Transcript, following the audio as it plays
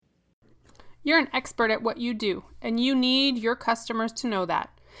You're an expert at what you do, and you need your customers to know that.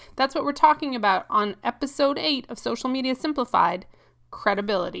 That's what we're talking about on episode 8 of Social Media Simplified,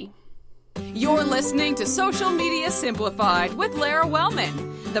 credibility. You're listening to Social Media Simplified with Lara Wellman,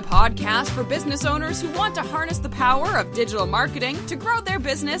 the podcast for business owners who want to harness the power of digital marketing to grow their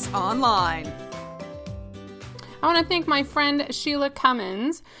business online. I want to thank my friend Shelagh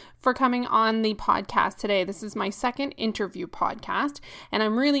Cummins for coming on the podcast today. This is my second interview podcast, and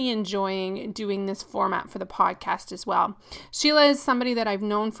I'm really enjoying doing this format for the podcast as well. Shelagh is somebody that I've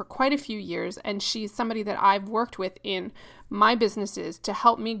known for quite a few years, and she's somebody that I've worked with in my businesses to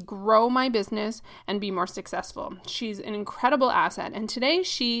help me grow my business and be more successful. She's an incredible asset, and today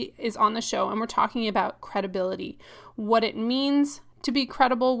she is on the show, and we're talking about credibility, what it means to be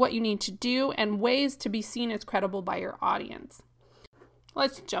credible, what you need to do, and ways to be seen as credible by your audience.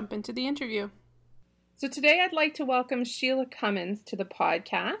 Let's jump into the interview. So today I'd like to welcome Shelagh Cummins to the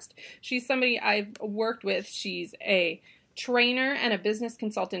podcast. She's somebody I've worked with. She's a trainer and a business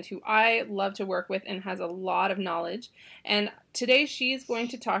consultant who I love to work with and has a lot of knowledge. And today she's going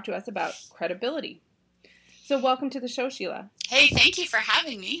to talk to us about credibility. So welcome to the show, Shelagh. Hey, thank you for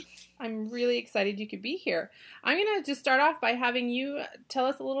having me. I'm really excited you could be here. I'm going to just start off by having you tell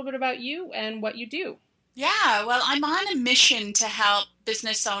us a little bit about you and what you do. Yeah, well, I'm on a mission to help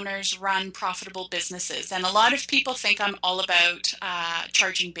business owners run profitable businesses. And a lot of people think I'm all about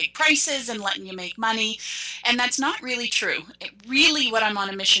charging big prices and letting you make money. And that's not really true. Really, what I'm on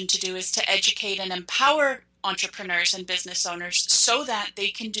a mission to do is to educate and empower entrepreneurs and business owners so that they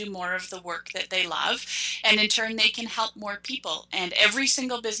can do more of the work that they love, and in turn they can help more people. And every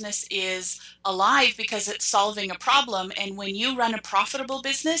single business is alive because it's solving a problem, and when you run a profitable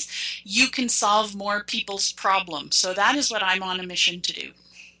business you can solve more people's problems. So that is what I'm on a mission to do.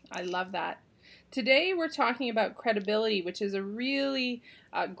 I love that. Today we're talking about credibility, which is a really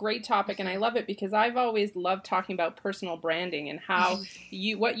great topic, and I love it because I've always loved talking about personal branding and how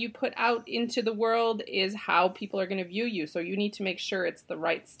what you put out into the world is how people are going to view you. So you need to make sure it's the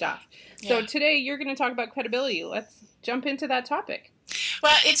right stuff. Yeah. So today you're going to talk about credibility. Let's jump into that topic.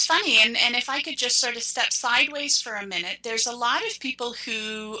 Well, it's funny, and if I could just sort of step sideways for a minute, there's a lot of people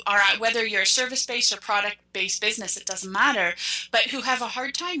who are, whether you're a service-based or product-based business, it doesn't matter, but who have a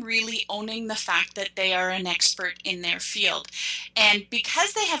hard time really owning the fact that they are an expert in their field. And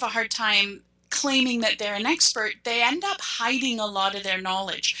because they have a hard time claiming that they're an expert, they end up hiding a lot of their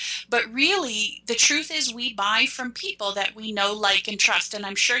knowledge. But really, the truth is we buy from people that we know, like, and trust. And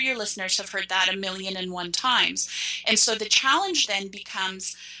I'm sure your listeners have heard that 1,000,001 times. And so the challenge then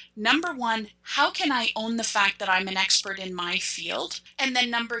becomes, number one, how can I own the fact that I'm an expert in my field? And then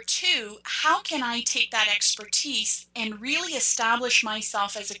number two, how can I take that expertise and really establish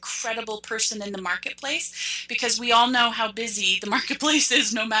myself as a credible person in the marketplace? Because we all know how busy the marketplace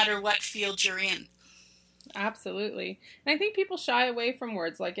is no matter what field you're in. Absolutely. And I think people shy away from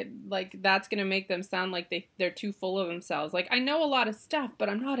words like that's going to make them sound like they're too full of themselves. Like, I know a lot of stuff, but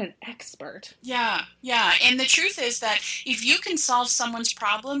I'm not an expert. Yeah. And the truth is that if you can solve someone's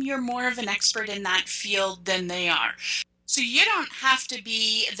problem, you're more of an expert in that field than they are. So you don't have to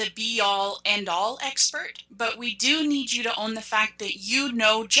be the be-all, end-all expert, but we do need you to own the fact that you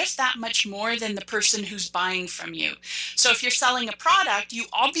know just that much more than the person who's buying from you. So if you're selling a product, you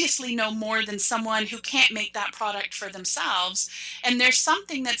obviously know more than someone who can't make that product for themselves, and there's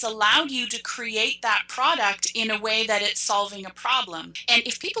something that's allowed you to create that product in a way that it's solving a problem. And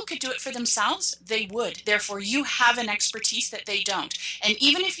if people could do it for themselves, they would. Therefore, you have an expertise that they don't. And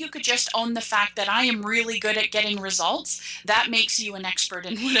even if you could just own the fact that I am really good at getting results, that makes you an expert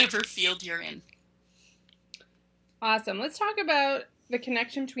in whatever field you're in. Awesome. Let's talk about the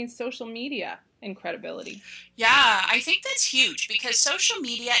connection between social media and credibility. Yeah, I think that's huge because social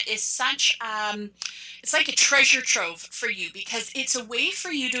media is such, it's like a treasure trove for you because it's a way for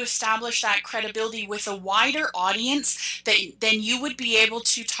you to establish that credibility with a wider audience than you would be able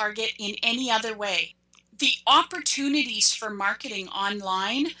to target in any other way. The opportunities for marketing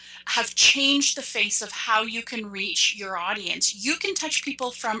online have changed the face of how you can reach your audience. You can touch people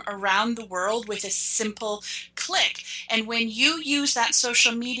from around the world with a simple click. And when you use that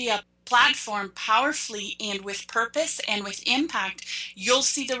social media platform powerfully and with purpose and with impact, you'll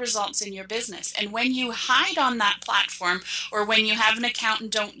see the results in your business. And when you hide on that platform, or when you have an account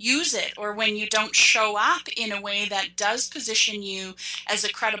and don't use it, or when you don't show up in a way that does position you as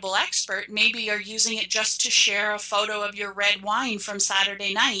a credible expert, maybe you're using it just to share a photo of your red wine from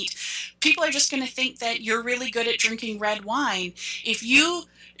Saturday night, people are just going to think that you're really good at drinking red wine. If you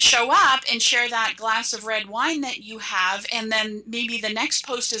show up and share that glass of red wine that you have, and then maybe the next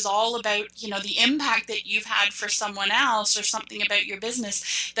post is all about, the impact that you've had for someone else or something about your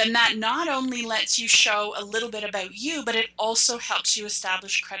business, then that not only lets you show a little bit about you, but it also helps you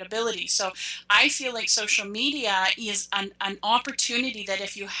establish credibility. So I feel like social media is an opportunity that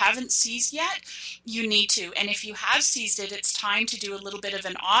if you haven't seized yet, you need to. And if you have seized it, it's time to do a little bit of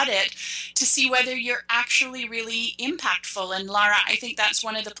an audit to see whether you're actually really impactful. And Lara, I think that's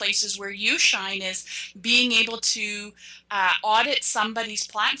one of the places where you shine, is being able to audit somebody's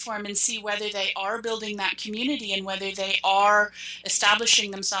platform and see whether they are building that community and whether they are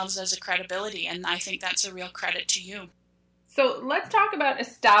establishing themselves as a credibility. And I think that's a real credit to you. So let's talk about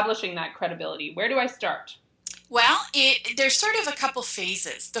establishing that credibility. Where do I start? Well, there's sort of a couple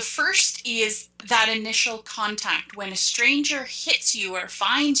phases. The first is that initial contact. When a stranger hits you or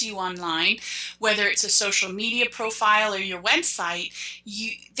finds you online, whether it's a social media profile or your website,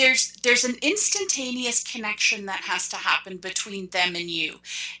 there's an instantaneous connection that has to happen between them and you.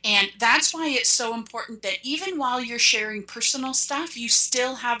 And that's why it's so important that even while you're sharing personal stuff, you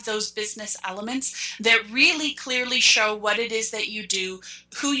still have those business elements that really clearly show what it is that you do,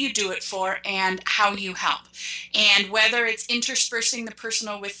 who you do it for, and how you help. And whether it's interspersing the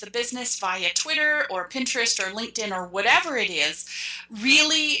personal with the business via Twitter or Pinterest or LinkedIn or whatever it is,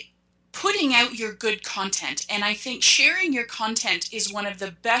 really putting out your good content. And I think sharing your content is one of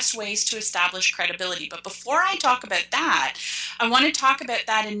the best ways to establish credibility. But before I talk about that, I want to talk about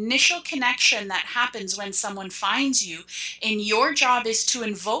that initial connection that happens when someone finds you. And your job is to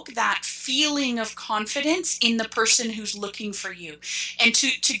invoke that feeling of confidence in the person who's looking for you. And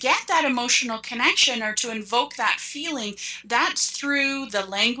to get that emotional connection or to invoke that feeling, that's through the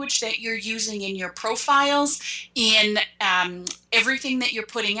language that you're using in your profiles, in everything that you're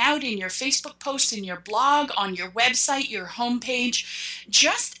putting out in your Facebook post, in your blog, on your website, your homepage.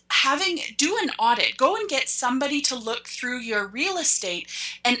 Just do an audit. Go and get somebody to look through your real estate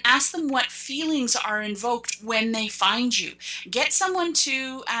and ask them what feelings are invoked when they find you. Get someone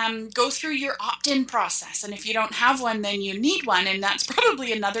to go through your opt-in process. And if you don't have one, then you need one. And that's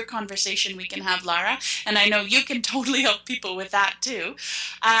probably another conversation we can have, Lara. And I know you can totally help people with that too.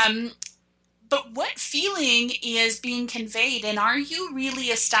 But what feeling is being conveyed, and are you really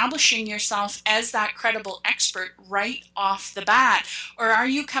establishing yourself as that credible expert right off the bat? Or are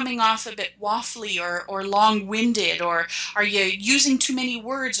you coming off a bit waffly or long-winded, or are you using too many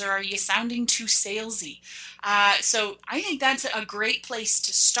words, or are you sounding too salesy? So I think that's a great place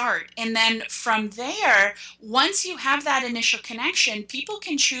to start. And then from there, once you have that initial connection, people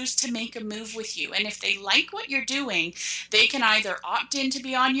can choose to make a move with you. And if they like what you're doing, they can either opt in to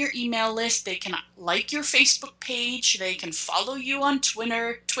be on your email list, they can like your Facebook page, they can follow you on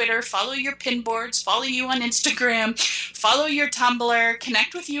Twitter, follow your pin boards, follow you on Instagram, follow your Tumblr,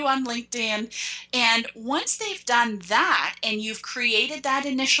 connect with you on LinkedIn. And once they've done that and you've created that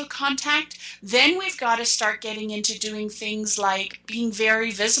initial contact, then we've got to start getting into doing things like being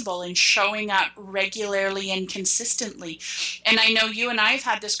very visible and showing up regularly and consistently. And I know you and I have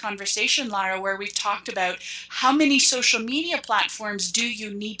had this conversation, Lara, where we've talked about how many social media platforms do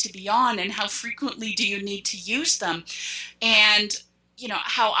you need to be on and how frequently do you need to use them. And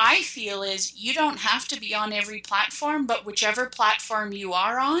how I feel is you don't have to be on every platform, but whichever platform you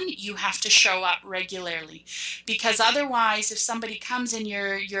are on, you have to show up regularly. Because otherwise, if somebody comes and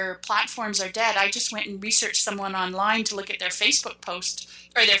your platforms are dead, I just went and researched someone online to look at their Facebook post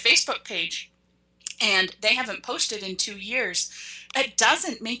or their Facebook page, and they haven't posted in 2 years. It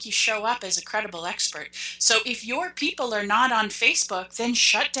doesn't make you show up as a credible expert. So if your people are not on Facebook, then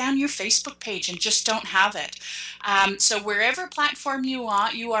shut down your Facebook page and just don't have it. So wherever platform you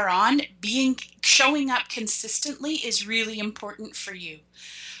are on, showing up consistently is really important for you.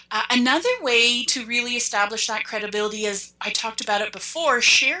 Another way to really establish that credibility is, I talked about it before,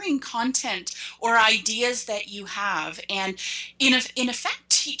 sharing content or ideas that you have, and in effect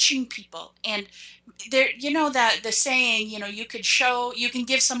teaching people. And there, that the saying, you can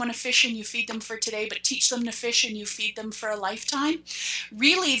give someone a fish and you feed them for today, but teach them to fish and you feed them for a lifetime.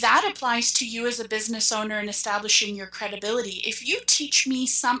 Really, that applies to you as a business owner in establishing your credibility. If you teach me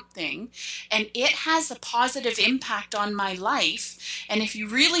something and it has a positive impact on my life, and if you're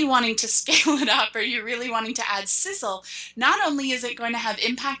really wanting to scale it up or you're really wanting to add sizzle, not only is it going to have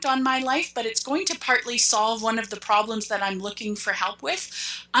impact on my life, but it's going to partly solve one of the problems that I'm looking for help with.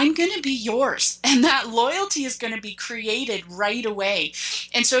 I'm going to be yours. And that loyalty is going to be created right away.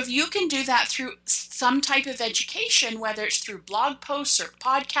 And so if you can do that through some type of education, whether it's through blog posts or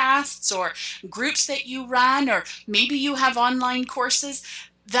podcasts or groups that you run, or maybe you have online courses,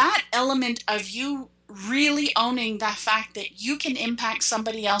 that element of you really owning the fact that you can impact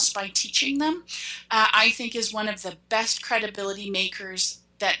somebody else by teaching them, I think is one of the best credibility makers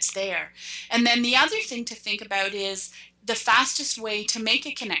that's there. And then the other thing to think about is the fastest way to make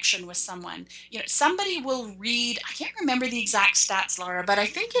a connection with someone. Somebody will read, I can't remember the exact stats, Laura, but I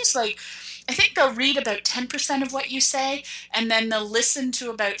think they'll read about 10% of what you say, and then they'll listen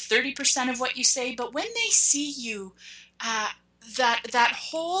to about 30% of what you say. But when they see you, that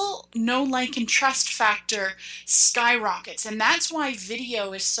whole know, like, and trust factor skyrockets. And that's why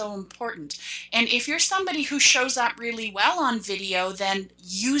video is so important. And if you're somebody who shows up really well on video, then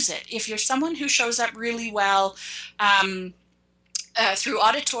use it. If you're someone who shows up really well through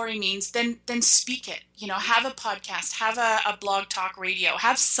auditory means, then speak it. Have a podcast, have a blog talk radio,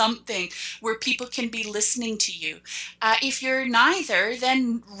 have something where people can be listening to you. If you're neither,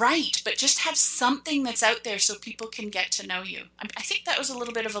 then write, but just have something that's out there so people can get to know you. I think that was a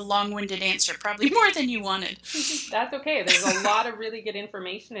little bit of a long-winded answer, probably more than you wanted. That's okay. There's a lot of really good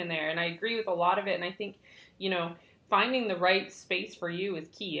information in there, and I agree with a lot of it. And I think, finding the right space for you is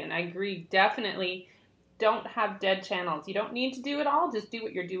key. And I agree, definitely. Don't have dead channels. You don't need to do it all. Just do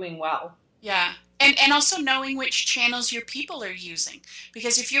what you're doing well. Yeah. And also knowing which channels your people are using.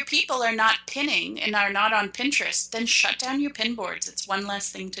 Because if your people are not pinning and are not on Pinterest, then shut down your pin boards. It's one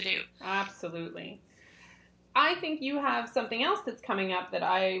less thing to do. Absolutely. I think you have something else that's coming up that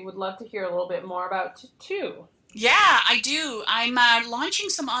I would love to hear a little bit more about too. Yeah, I do. I'm launching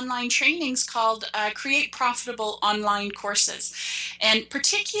some online trainings called Create Profitable Online Courses. And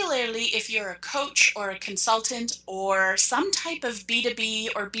particularly if you're a coach or a consultant or some type of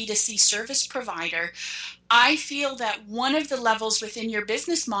B2B or B2C service provider, I feel that one of the levels within your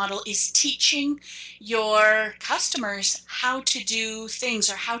business model is teaching your customers how to do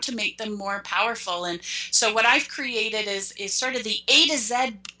things or how to make them more powerful. And so what I've created is sort of the A to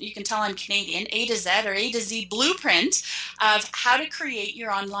Z, you can tell I'm Canadian, A to Z or A to Z blueprint of how to create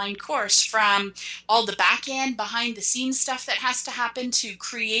your online course, from all the back end, behind the scenes stuff that has to happen, to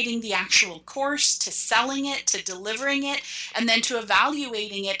creating the actual course, to selling it, to delivering it, and then to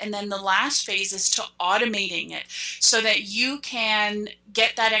evaluating it. And then the last phase is to automate it so that you can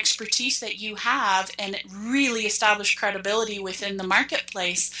get that expertise that you have and really establish credibility within the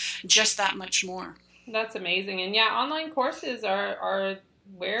marketplace just that much more. That's amazing. And yeah, online courses are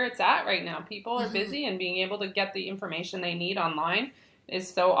where it's at right now. People are busy, and being able to get the information they need online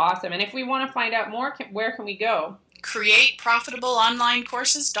is so awesome. And if we want to find out more, where can we go?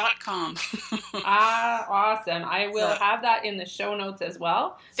 CreateProfitableOnlineCourses.com. Awesome. I will have that in the show notes as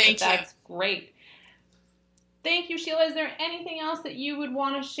well. Thank you. That's great. Thank you, Shelagh. Is there anything else that you would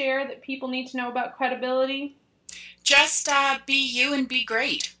want to share that people need to know about credibility? Just be you and be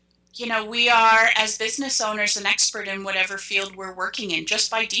great. We are, as business owners, an expert in whatever field we're working in,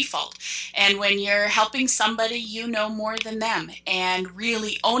 just by default. And when you're helping somebody, you know more than them. And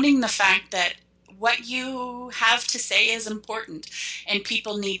really owning the fact that what you have to say is important and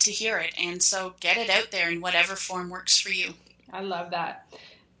people need to hear it. And so get it out there in whatever form works for you. I love that.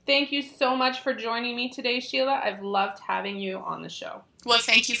 Thank you so much for joining me today, Shelagh. I've loved having you on the show. Well,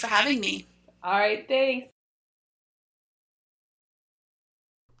 thank you for having me. All right, thanks.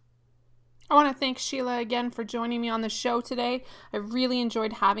 I want to thank Shelagh again for joining me on the show today. I really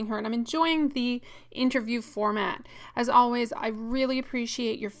enjoyed having her, and I'm enjoying the interview format. As always, I really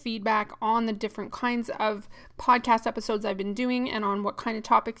appreciate your feedback on the different kinds of podcast episodes I've been doing and on what kind of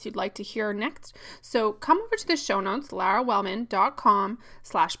topics you'd like to hear next. So come over to the show notes,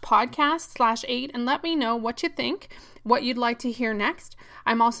 larawellman.com/podcast/8, and let me know what you think, what you'd like to hear next.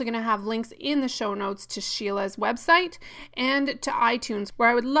 I'm also going to have links in the show notes to Shelagh's website and to iTunes, where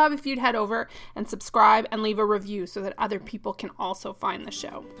I would love if you'd head over and subscribe and leave a review so that other people can also find the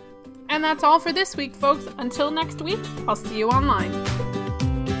show. And that's all for this week, folks. Until next week, I'll see you online.